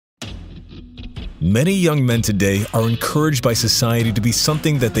Many young men today are encouraged by society to be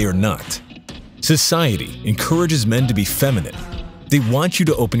something that they are not. Society encourages men to be feminine. They want you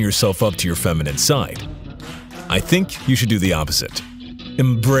to open yourself up to your feminine side. I think you should do the opposite.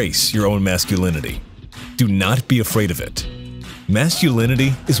 Embrace your own masculinity. Do not be afraid of it.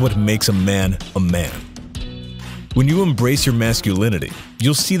 Masculinity is what makes a man a man. When you embrace your masculinity,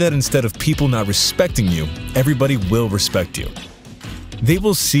 you'll see that instead of people not respecting you, everybody will respect you. They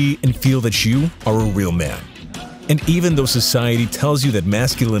will see and feel that you are a real man. And even though society tells you that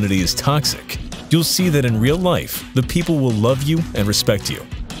masculinity is toxic, you'll see that in real life, the people will love you and respect you.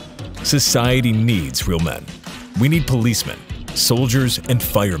 Society needs real men. We need policemen, soldiers, and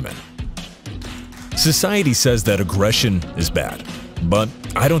firemen. Society says that aggression is bad, but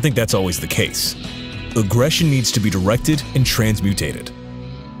I don't think that's always the case. Aggression needs to be directed and transmutated.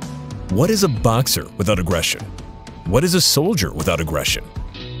 What is a boxer without aggression? What is a soldier without aggression?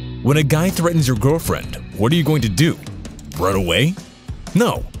 When a guy threatens your girlfriend, what are you going to do? Run away?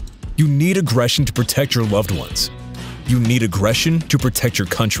 No. You need aggression to protect your loved ones. You need aggression to protect your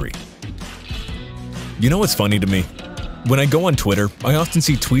country. You know what's funny to me? When I go on Twitter, I often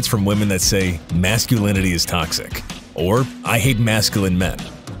see tweets from women that say, masculinity is toxic, or I hate masculine men.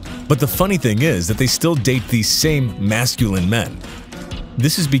 But the funny thing is that they still date these same masculine men.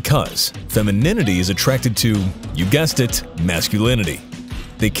 This is because femininity is attracted to, you guessed it, masculinity.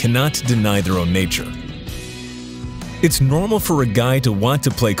 They cannot deny their own nature. It's normal for a guy to want to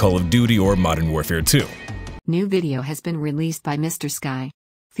play Call of Duty or Modern Warfare 2. New video has been released by Mr. Sky.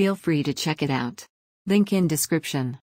 Feel free to check it out. Link in description.